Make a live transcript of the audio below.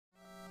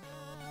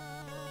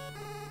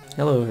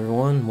Hello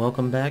everyone,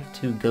 welcome back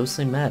to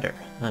Ghostly Matter.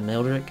 I'm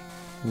Eldrick,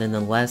 and in the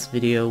last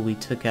video we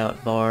took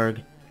out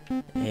Varg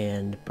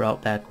and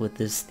brought back with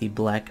us the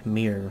Black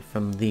Mirror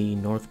from the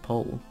North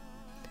Pole.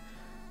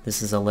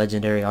 This is a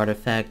legendary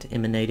artifact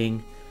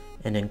emanating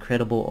an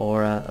incredible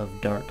aura of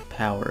dark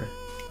power.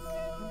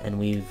 And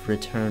we've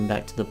returned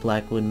back to the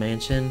Blackwood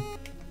mansion.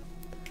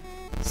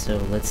 So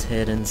let's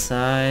head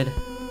inside.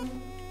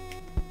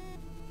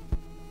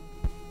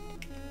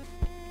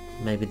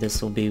 Maybe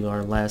this will be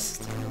our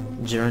last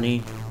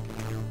journey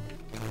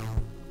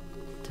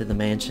to the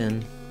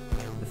mansion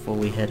before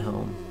we head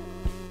home.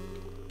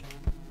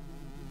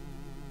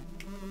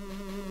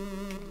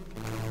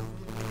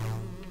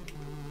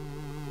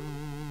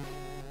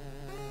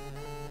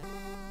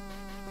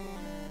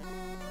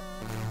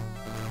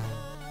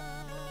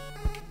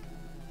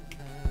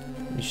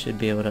 You should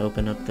be able to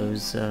open up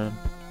those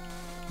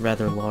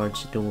rather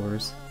large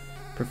doors.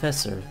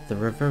 Professor, the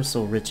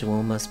reversal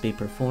ritual must be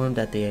performed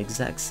at the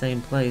exact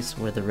same place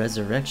where the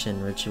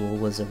resurrection ritual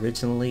was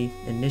originally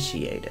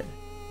initiated.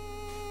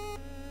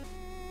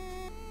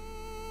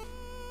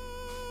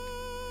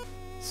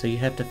 So you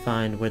have to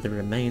find where the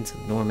remains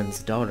of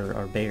Norman's daughter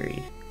are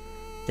buried.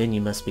 Then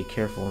you must be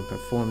careful and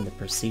perform the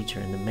procedure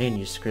in the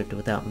manuscript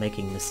without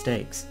making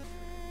mistakes.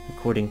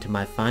 According to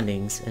my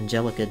findings,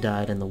 Angelica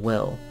died in the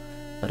well,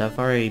 but I've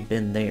already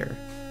been there.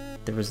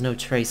 There was no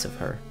trace of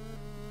her.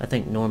 I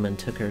think Norman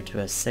took her to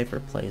a safer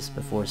place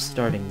before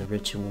starting the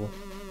ritual.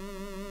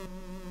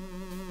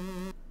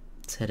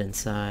 Let's head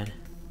inside.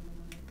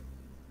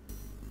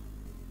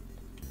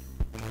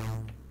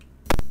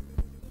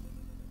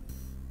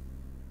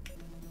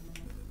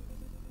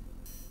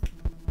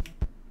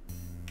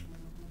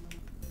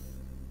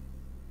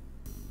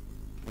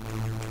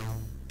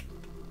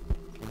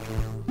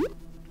 I'll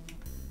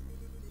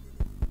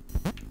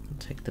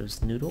take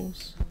those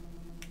noodles.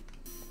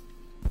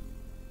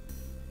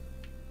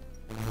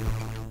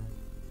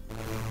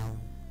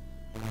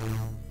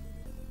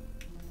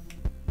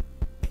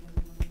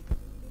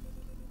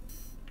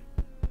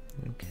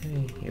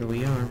 Okay, here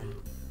we are.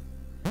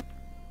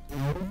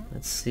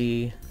 Let's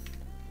see.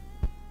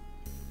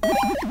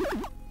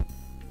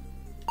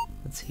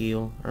 Let's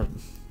heal. Or,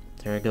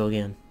 there I go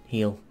again.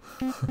 Heal.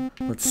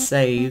 Let's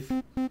save.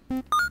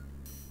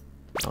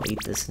 I'll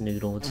eat this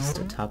noodle just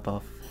to top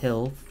off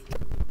health.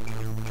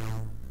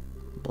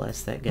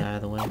 Blast that guy out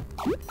of the way.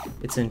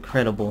 It's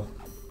incredible.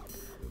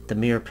 The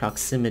mere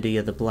proximity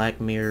of the Black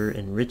Mirror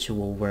and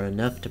ritual were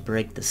enough to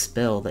break the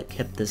spell that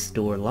kept this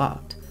door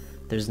locked.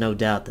 There's no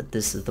doubt that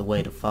this is the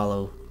way to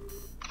follow.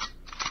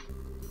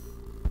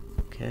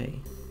 Okay,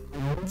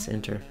 let's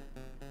enter.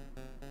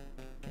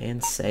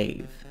 And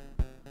save.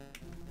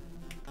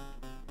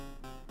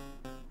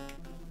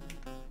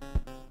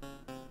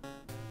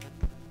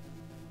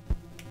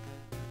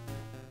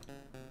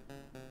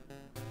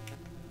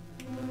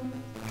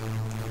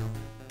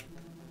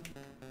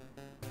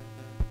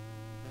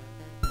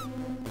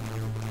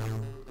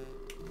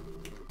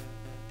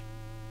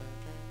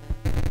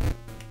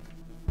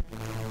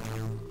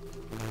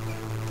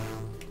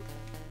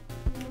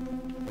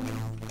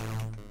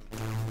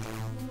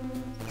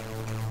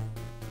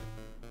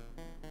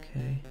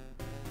 Okay.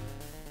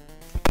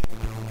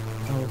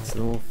 Oh, it's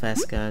the little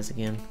fast guys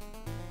again.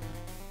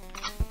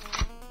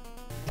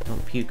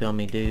 Don't puke on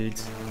me,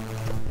 dudes.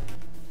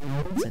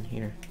 What's in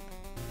here?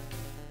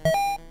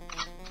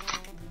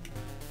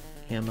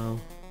 Ammo.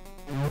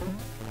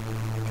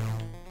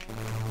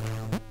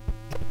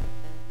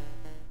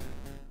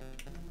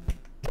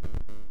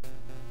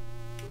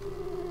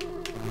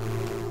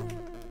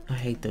 I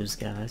hate those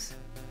guys.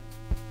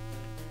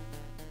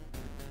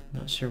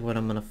 Not sure what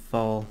I'm gonna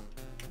fall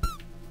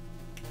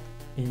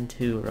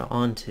into or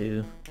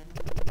onto.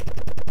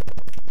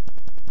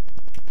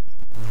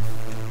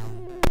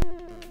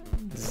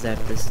 Zap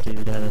this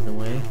dude out of the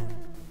way.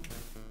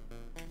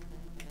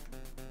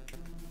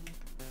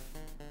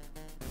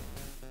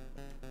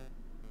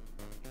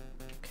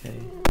 Okay.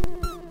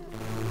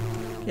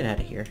 Get out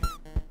of here.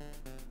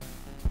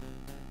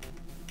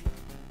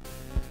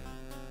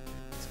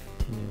 Let's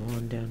continue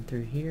on down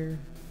through here.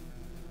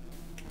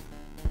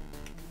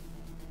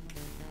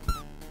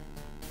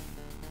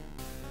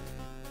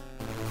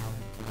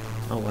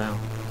 Oh wow,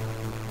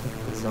 look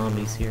at the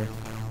zombies here.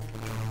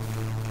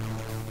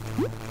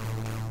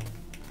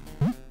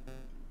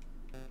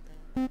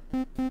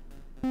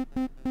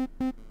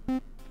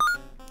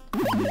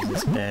 Use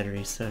this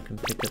battery so I can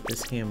pick up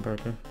this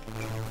hamburger.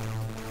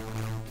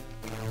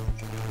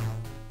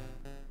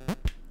 I'll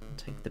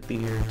take the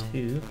beer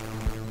too.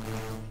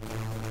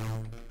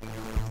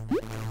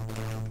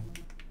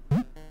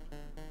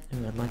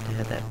 Ooh, I'd like to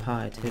have that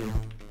pie too.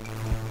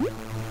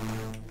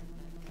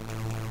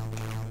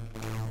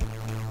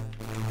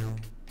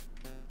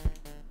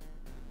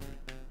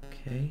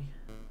 Okay.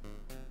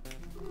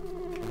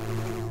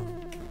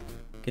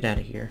 Get out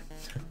of here.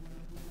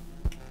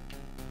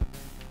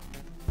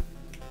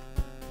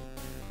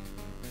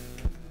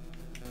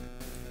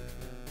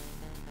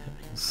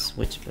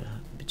 Switch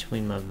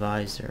between my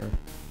visor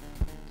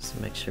Just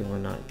to make sure we're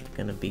not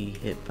gonna be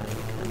hit by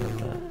any kind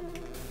of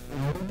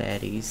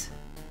baddies.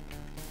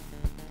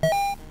 A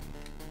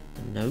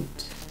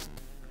note.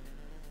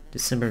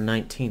 December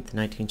 19th,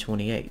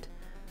 1928.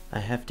 I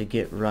have to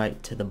get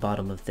right to the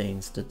bottom of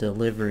things. The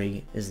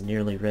delivery is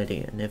nearly ready,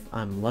 and if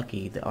I'm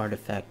lucky, the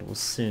artifact will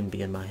soon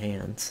be in my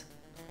hands.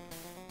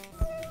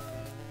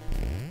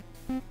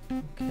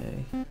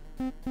 Okay.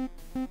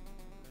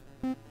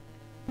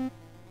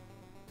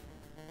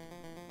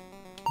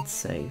 Let's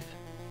save.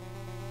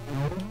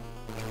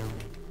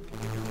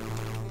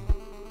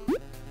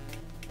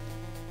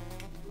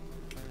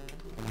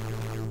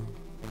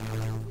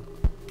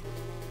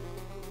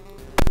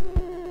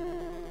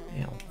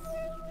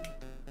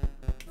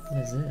 What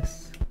is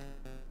this?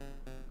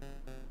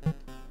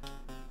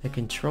 A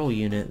control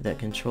unit that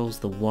controls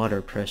the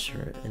water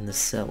pressure in the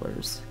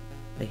cellars.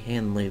 The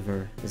hand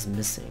lever is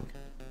missing.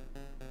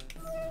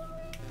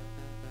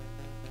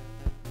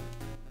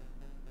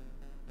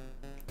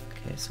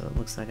 Okay, so it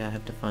looks like I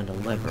have to find a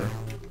lever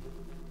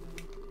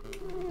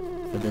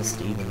for this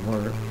to even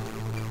work.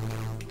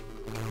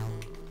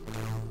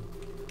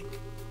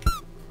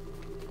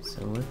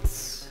 So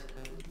let's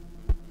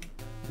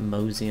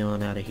mosey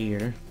on out of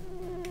here.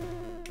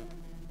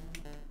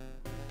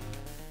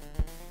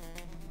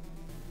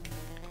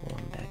 Go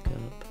on back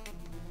up.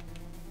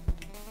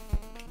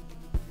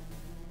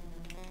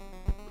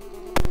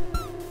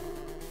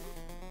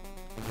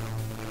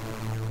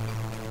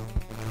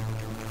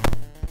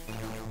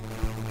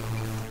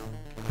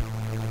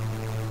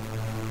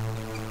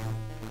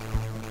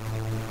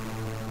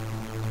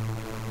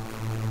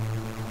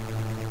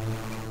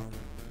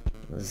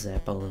 Let's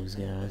zap all those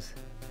guys.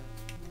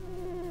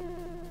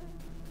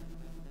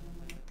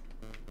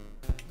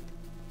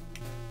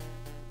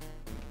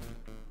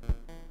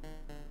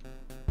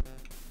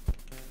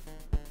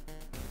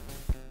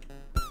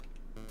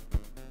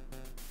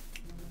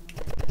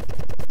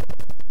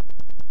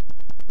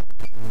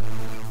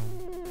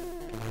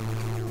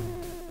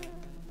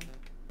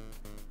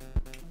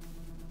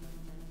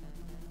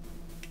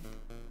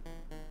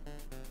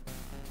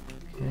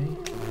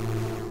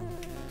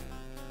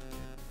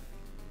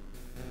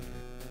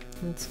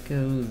 Let's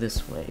go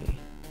this way.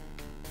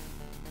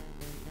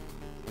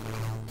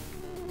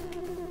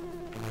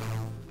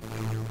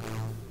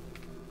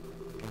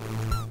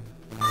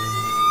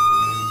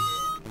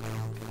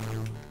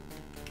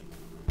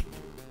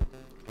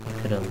 I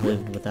could have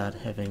lived without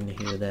having to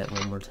hear that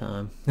one more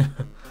time.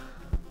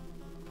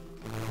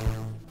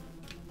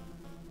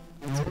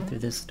 Let's go through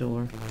this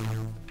door.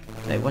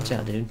 Hey, watch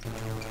out, dude.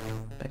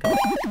 Back off.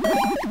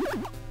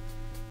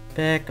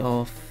 Back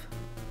off.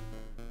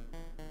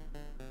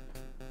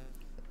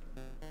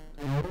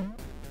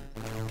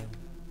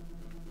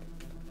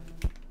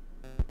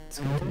 Let's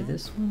go through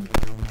this one.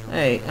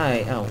 Hey,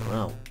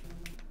 oh.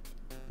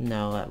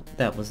 No,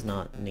 that was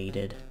not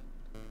needed.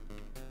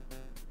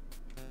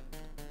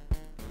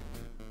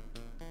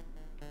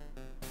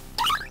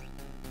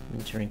 Let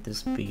me drink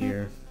this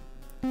beer.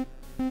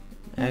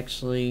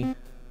 Actually,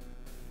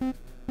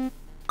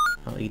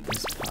 I'll eat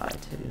this pie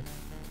too.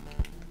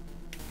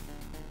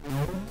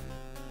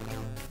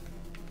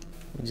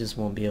 We just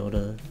won't be able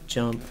to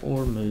jump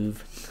or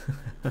move.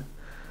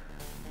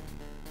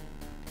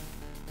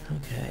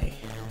 Okay.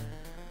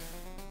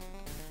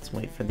 Let's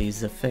wait for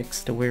these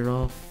effects to wear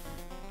off.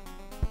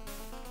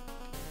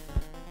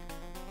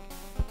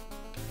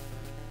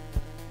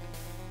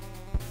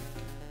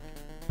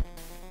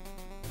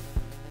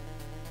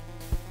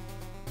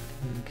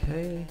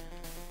 Okay.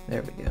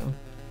 There we go.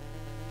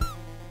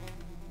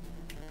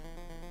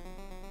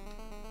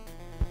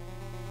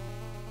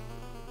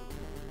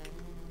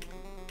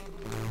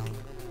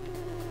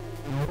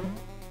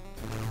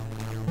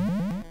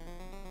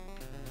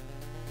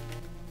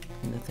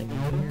 Nothing in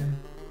here.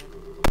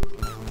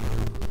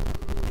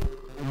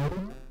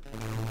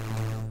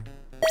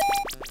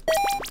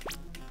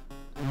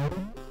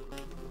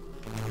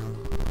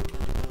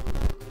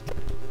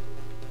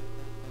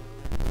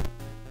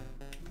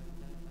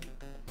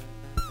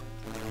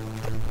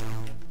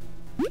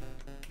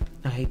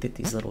 I hate that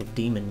these little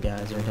demon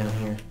guys are down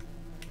here.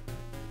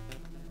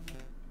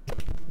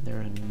 They're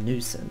a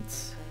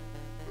nuisance.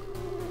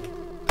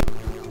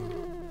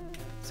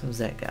 So is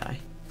that guy.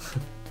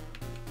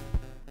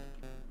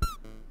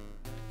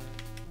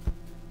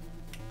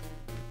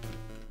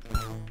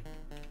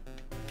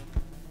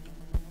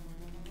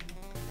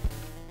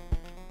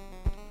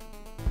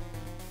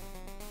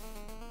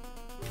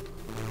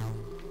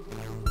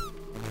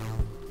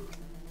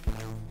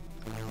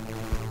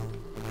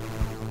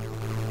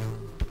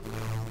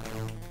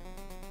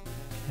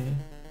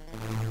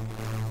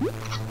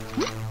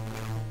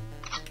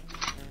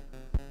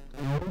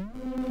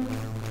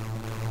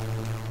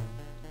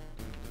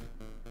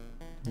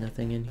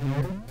 Nothing in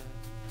here.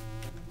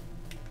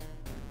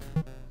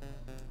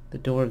 The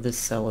door of this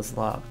cell is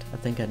locked. I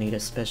think I need a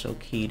special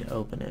key to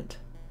open it.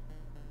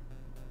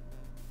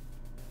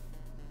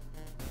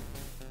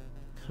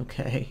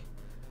 Okay,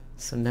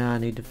 so now I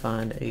need to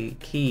find a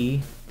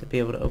key to be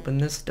able to open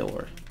this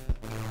door.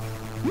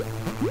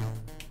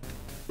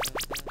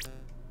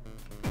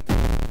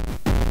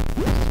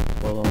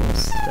 blow all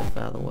this stuff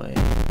out of the way.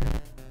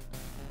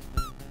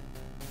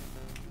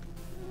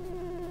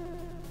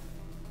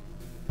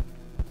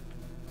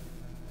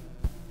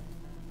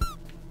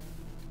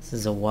 This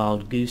is a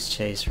wild goose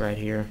chase right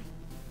here.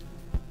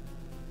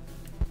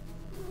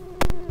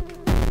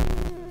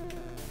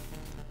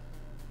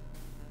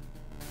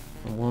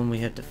 One, we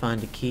have to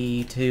find a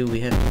key. Two, we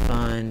have to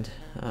find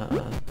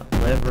a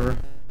lever.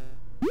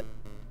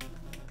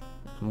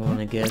 I'm going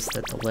to guess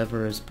that the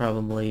lever is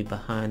probably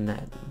behind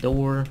that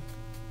door.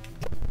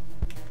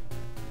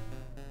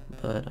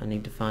 But I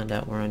need to find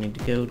out where I need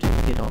to go to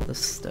get all this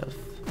stuff.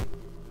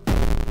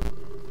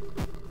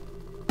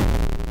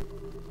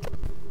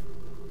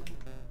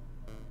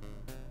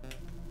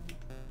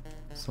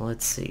 So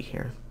let's see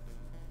here.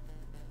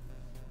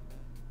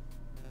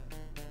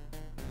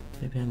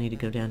 Maybe I need to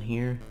go down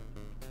here.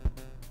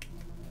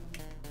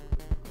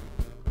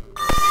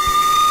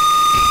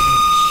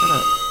 Shut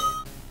up.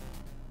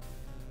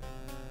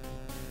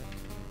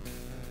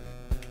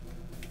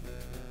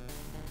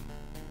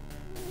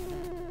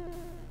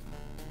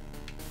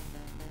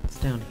 It's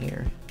down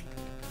here.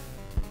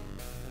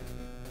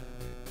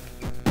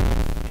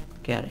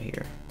 Get out of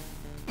here.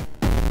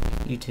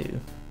 You too.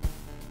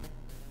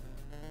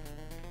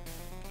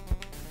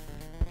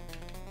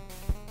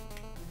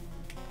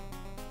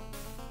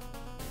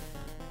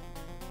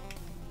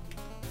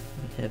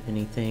 Have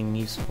anything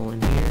useful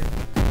in here?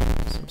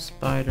 Some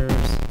spiders.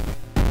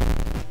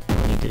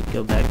 I need to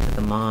go back to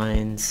the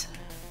mines.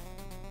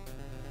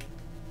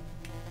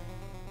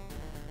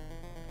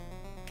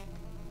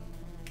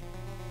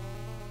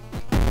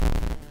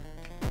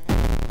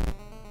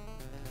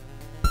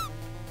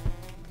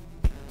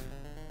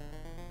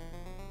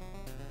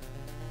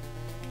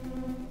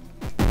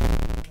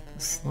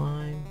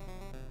 Slime.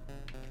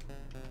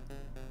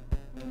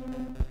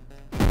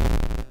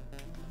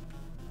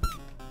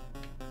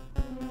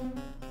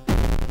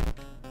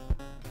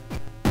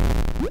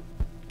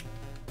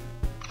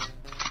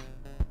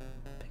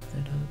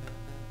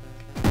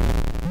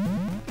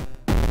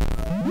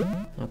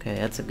 Okay,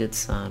 that's a good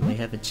sign. We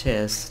have a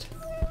chest.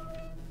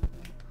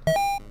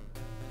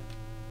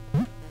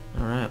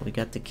 Alright, we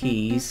got the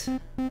keys. So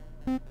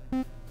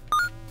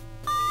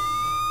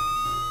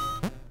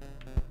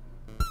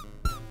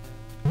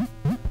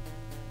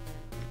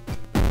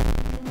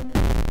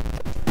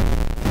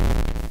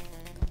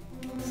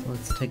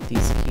let's take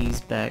these keys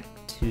back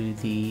to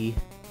the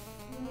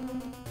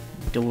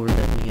door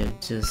that we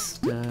had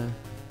just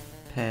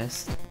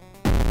passed.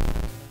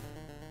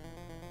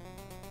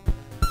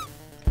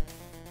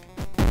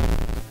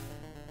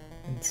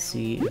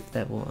 See if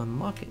that will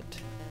unlock it.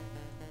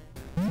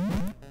 So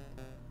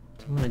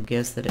I'm gonna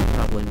guess that it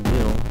probably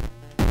will.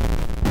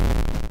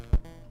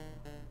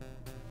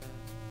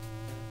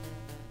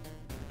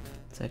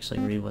 Let's actually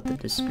read what the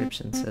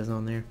description says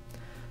on there.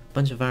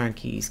 Bunch of iron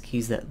keys,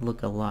 keys that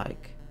look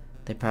alike.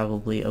 They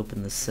probably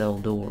open the cell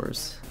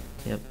doors.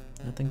 Yep,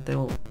 I think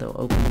they'll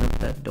open up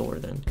that door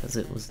then, because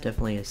it was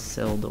definitely a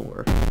cell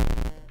door.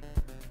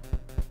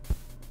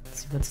 Let's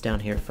see what's down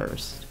here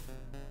first.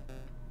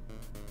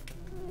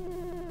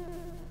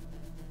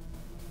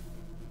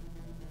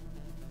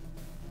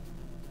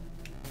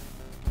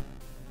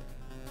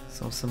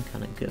 Saw some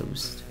kind of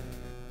ghost.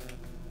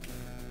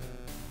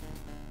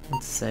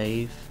 Let's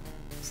save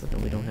so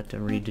that we don't have to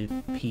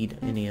repeat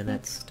any of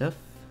that stuff.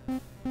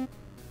 I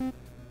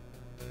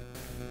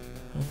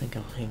think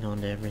I'll hang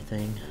on to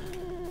everything.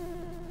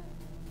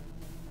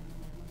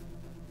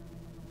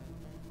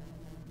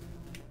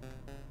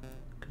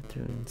 Go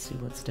through and see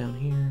what's down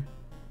here.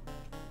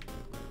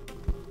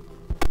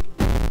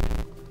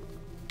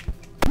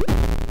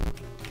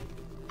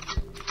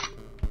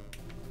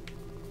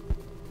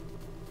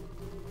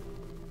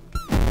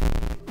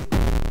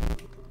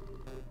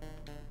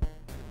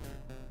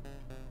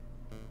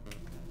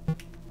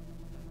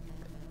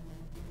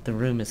 The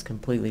room is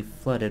completely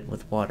flooded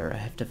with water. I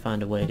have to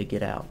find a way to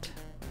get out.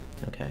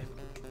 Okay.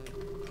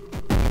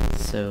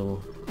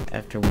 So,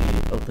 after we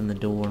open the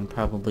door and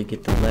probably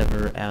get the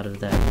lever out of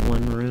that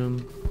one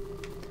room,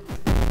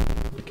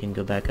 we can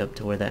go back up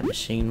to where that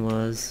machine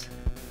was.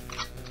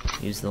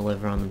 Use the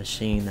lever on the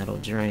machine, that'll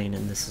drain,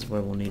 and this is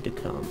where we'll need to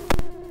come.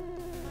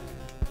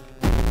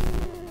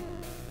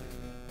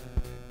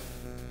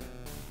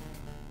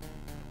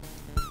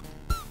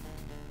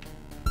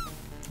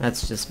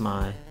 That's just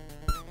my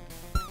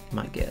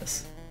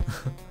guess.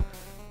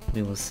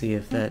 We will see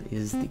if that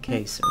is the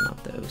case or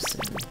not though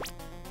soon.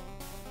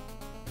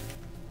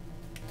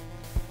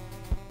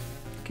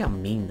 Look how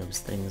mean those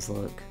things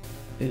look.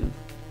 Ooh.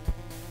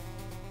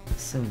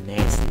 So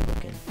nasty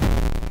looking.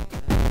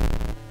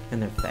 And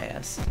they're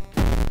fast.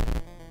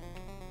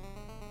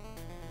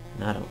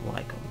 And I don't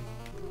like them.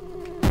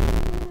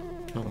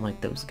 I don't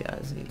like those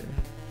guys either.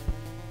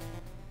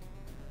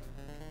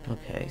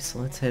 Okay, so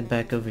let's head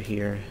back over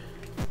here.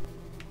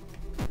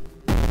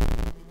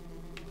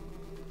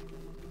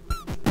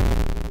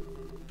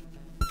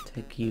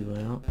 Take you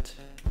out.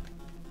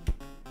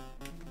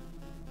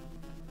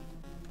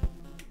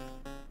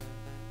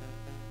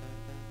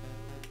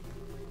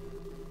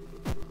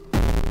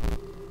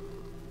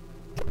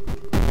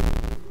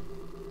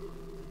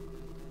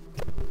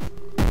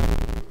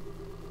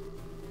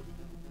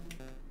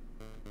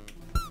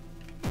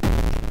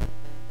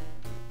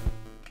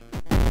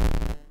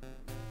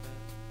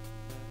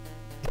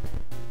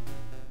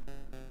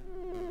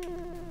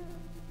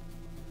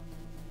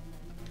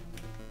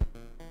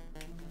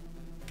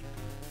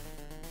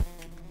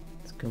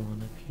 go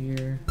on up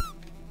here.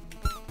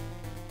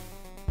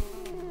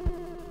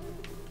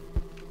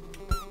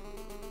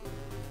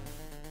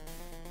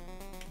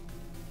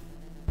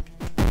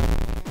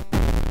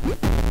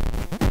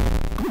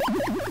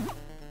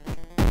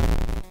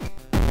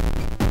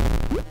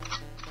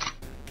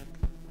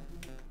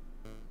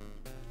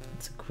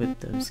 Let's equip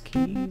those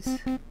keys.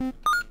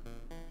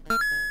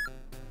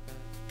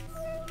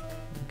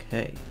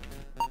 Okay,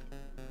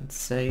 let's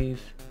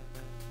save.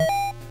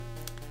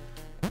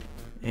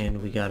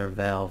 And we got our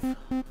valve,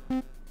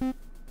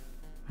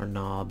 our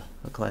knob,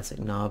 a classic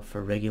knob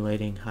for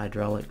regulating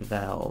hydraulic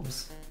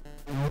valves.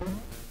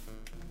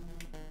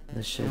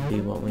 This should be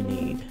what we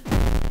need.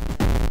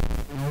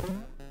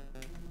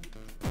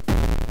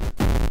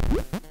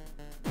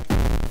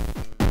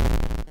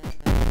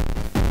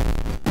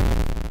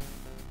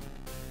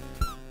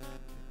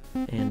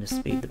 And to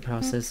speed the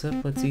process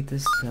up, let's eat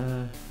this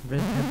red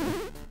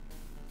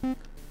pepper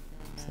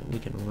so that we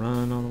can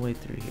run all the way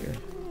through here.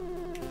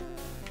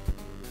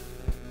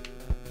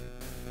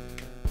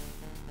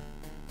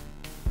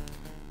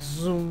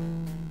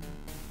 Zoom.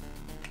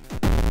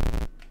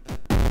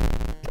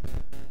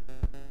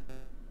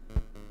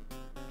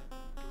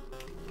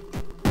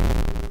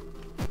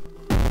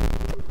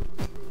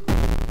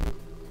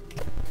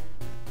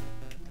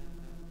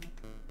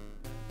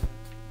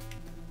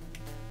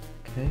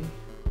 Okay.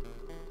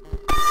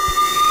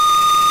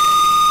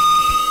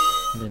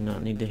 Did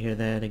not need to hear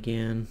that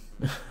again.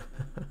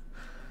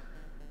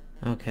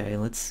 Okay,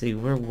 let's see,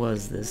 where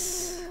was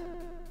this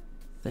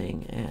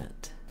thing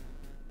at?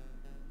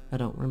 I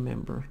don't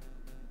remember.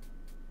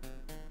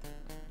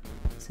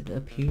 Is it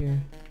up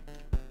here?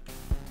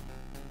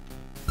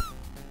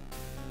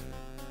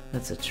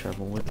 That's the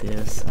trouble with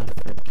this, I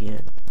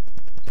forget.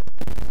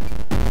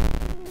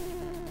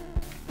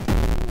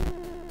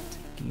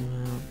 Take you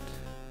out.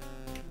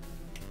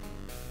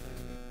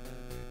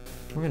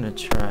 We're gonna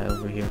try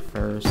over here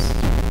first.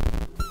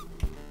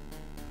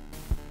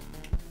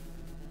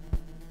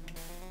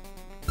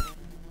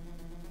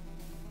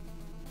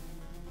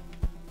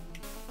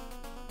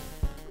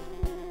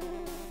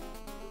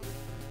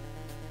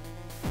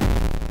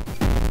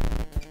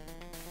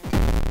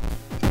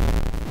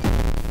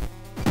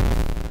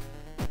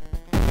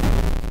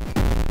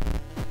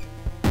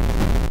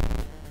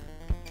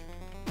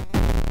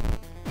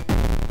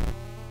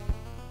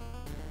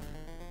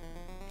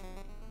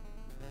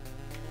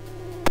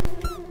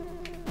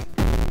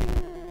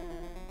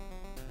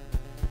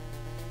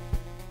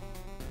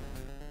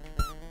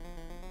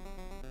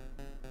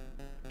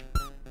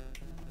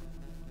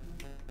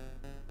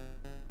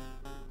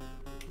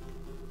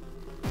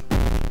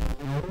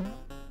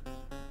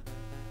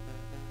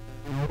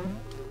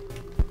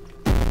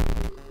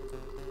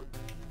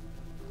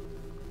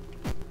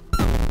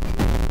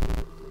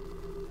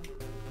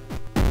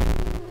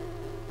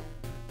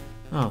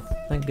 Oh,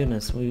 thank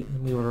goodness, we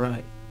were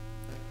right.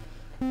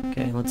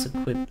 Okay, let's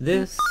equip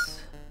this.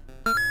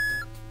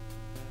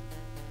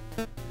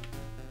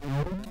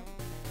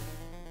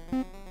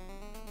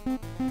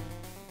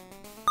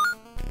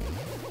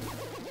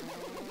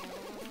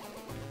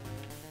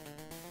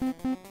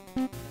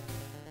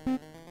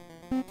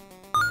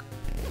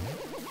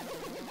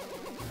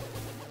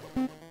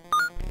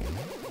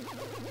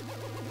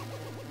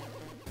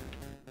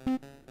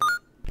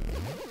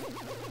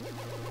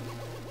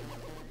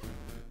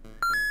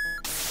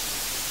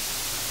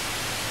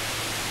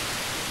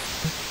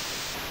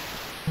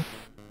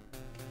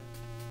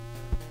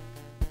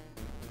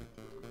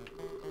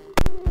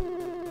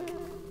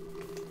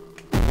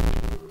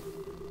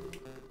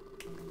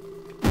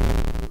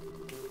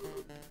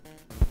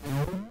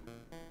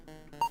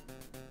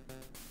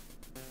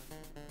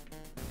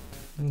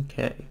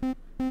 Okay,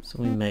 so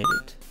we made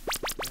it.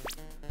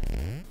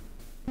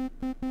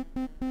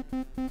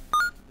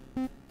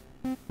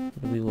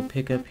 We will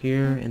pick up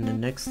here in the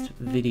next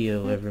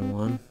video,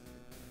 everyone,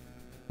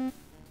 and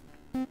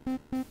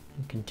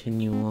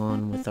continue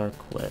on with our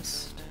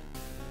quest.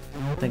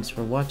 Thanks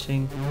for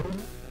watching.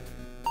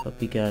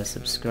 Hope you guys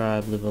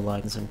subscribe, leave a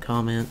like and some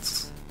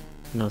comments,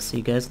 and I'll see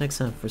you guys next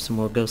time for some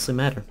more Ghostly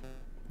Matter.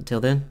 Until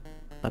then,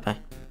 bye bye.